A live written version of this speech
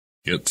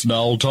It's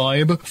now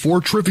time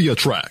for Trivia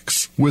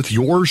Tracks with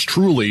yours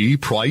truly,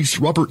 Price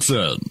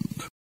Robertson.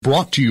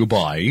 Brought to you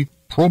by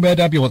ProMed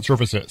Ambulance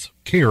Services.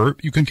 Care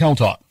you can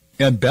count on.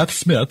 And Beth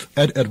Smith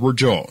at Edward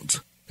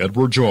Jones.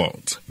 Edward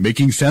Jones,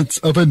 making sense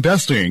of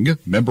investing,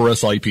 member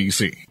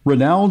SIPC.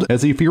 Renowned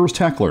as a fierce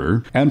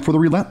tackler and for the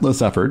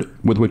relentless effort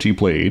with which he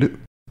played,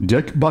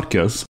 Dick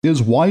Butkus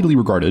is widely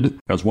regarded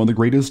as one of the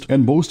greatest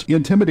and most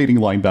intimidating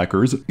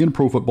linebackers in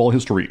pro football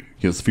history.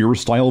 His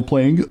fierce style of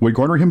playing would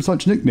garner him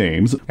such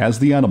nicknames as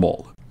the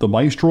Animal, the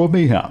Maestro of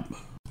Mayhem,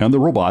 and the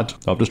Robot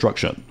of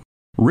Destruction.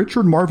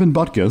 Richard Marvin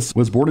Butkus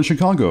was born in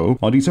Chicago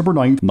on December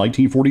 9,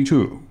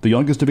 1942, the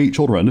youngest of 8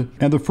 children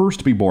and the first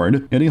to be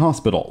born in a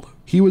hospital.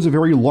 He was a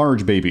very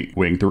large baby,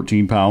 weighing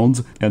 13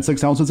 pounds and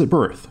 6 ounces at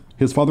birth.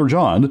 His father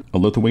John, a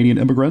Lithuanian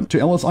immigrant to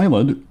Ellis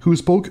Island who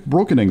spoke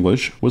broken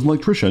English, was an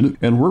electrician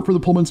and worked for the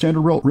Pullman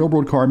Standard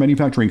Railroad Car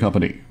Manufacturing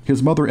Company.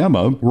 His mother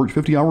Emma worked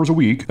 50 hours a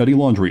week at a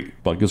laundry.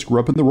 Butkus grew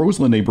up in the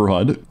Roseland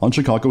neighborhood on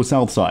Chicago's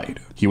South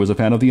Side. He was a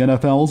fan of the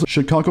NFL's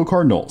Chicago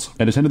Cardinals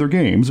and attended their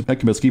games at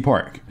Comiskey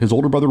Park. His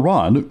older brother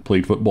Ron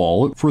played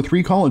football for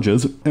 3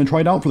 colleges and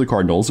tried out for the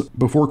Cardinals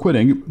before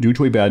quitting due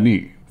to a bad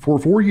knee. For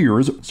 4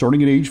 years,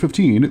 starting at age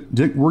 15,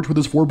 Dick worked with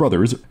his 4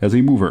 brothers as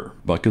a mover.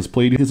 Butkus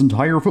played his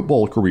entire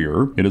football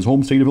career in his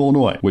home state of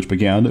Illinois, which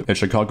began at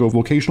Chicago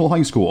Vocational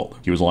High School.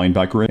 He was a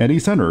linebacker and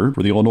a center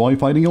for the Illinois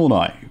Fighting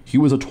Illini. He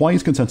was a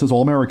twice consensus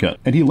All-American,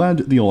 and he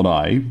led the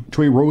Illini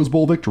to a Rose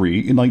Bowl victory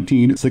in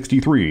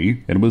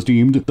 1963 and was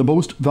deemed the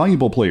most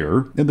valuable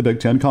player in the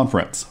Big Ten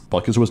Conference.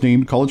 Butkus was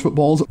named college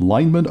football's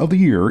Lineman of the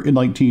Year in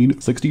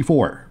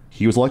 1964.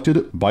 He was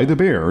elected by the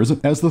Bears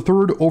as the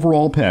 3rd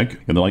overall pick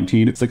in the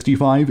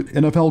 1965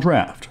 NFL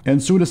Draft,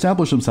 and soon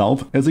established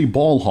himself as a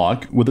ball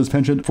hawk with his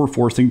penchant for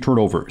forcing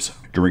turnovers.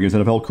 During his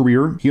NFL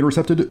career, he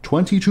intercepted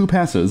 22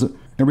 passes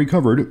and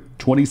recovered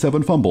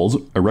 27 fumbles,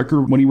 a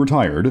record when he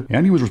retired,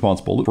 and he was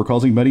responsible for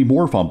causing many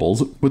more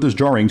fumbles with his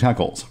jarring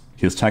tackles.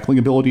 His tackling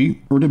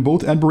ability earned him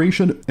both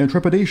admiration and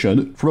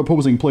trepidation from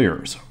opposing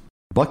players.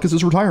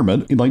 Butkus'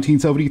 retirement in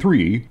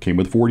 1973 came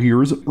with 4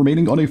 years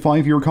remaining on a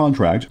 5-year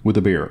contract with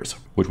the Bears,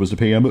 which was to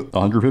pay him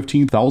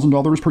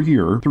 $115,000 per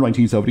year through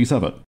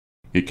 1977.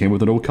 It came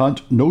with a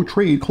no-cut,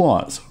 no-trade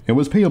clause and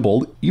was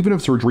payable even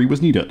if surgery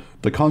was needed.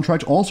 The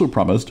contract also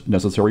promised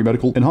necessary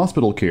medical and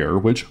hospital care,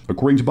 which,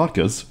 according to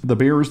Butkus, the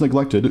Bears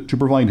neglected to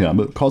provide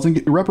him, causing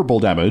irreparable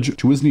damage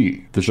to his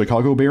knee. The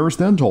Chicago Bears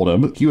then told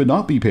him he would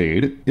not be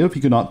paid if he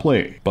could not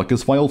play.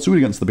 Butkus filed suit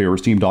against the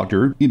Bears team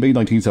doctor in May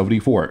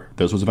 1974.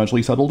 This was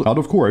eventually settled out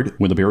of court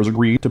when the Bears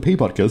agreed to pay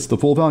Butkus the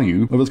full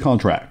value of his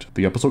contract.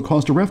 The episode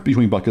caused a rift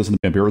between Butkus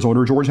and Bears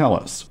owner George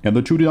Halas, and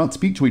the two did not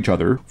speak to each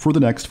other for the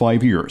next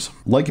 5 years.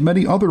 Like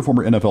many other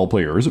former NFL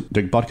players,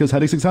 Dick Butkus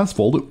had a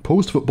successful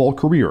post-football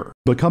career,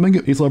 becoming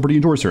a celebrity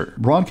endorser,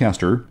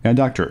 broadcaster, and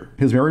actor.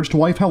 His marriage to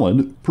wife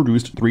Helen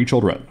produced 3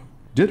 children.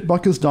 Dick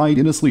Butkus died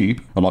in his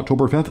sleep on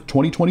October 5,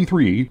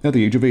 2023, at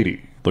the age of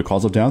 80. The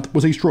cause of death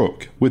was a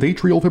stroke, with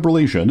atrial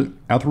fibrillation,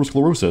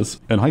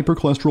 atherosclerosis, and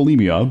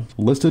hypercholesterolemia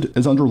listed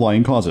as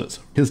underlying causes.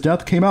 His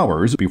death came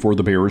hours before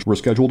the Bears were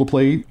scheduled to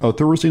play a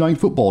Thursday night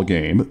football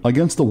game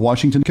against the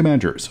Washington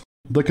Commanders.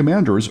 The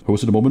Commanders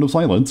hosted a moment of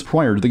silence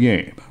prior to the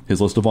game. His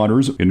list of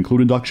honors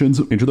include inductions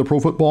into the Pro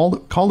Football,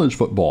 College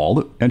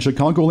Football, and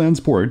Chicagoland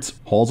Sports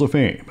Halls of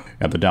Fame,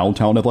 and the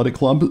Downtown Athletic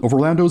Club of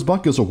Orlando's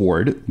Butkus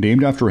Award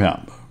named after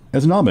him.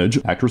 As an homage,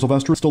 actor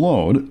Sylvester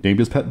Stallone named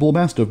his pet bull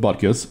mastiff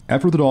Butkus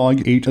after the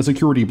dog ate a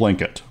security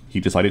blanket. He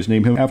decided to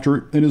name him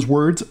after, in his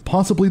words,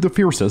 possibly the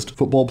fiercest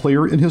football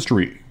player in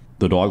history.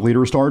 The dog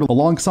later starred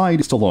alongside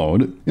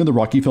Stallone in the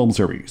Rocky film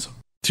series.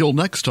 Till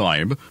next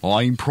time,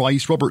 I'm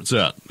Price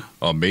Robertson.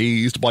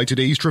 Amazed by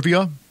today's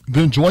trivia?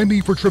 Then join me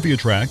for Trivia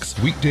Tracks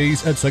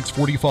weekdays at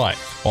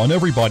 6:45 on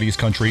Everybody's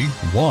Country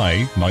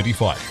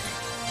Y95.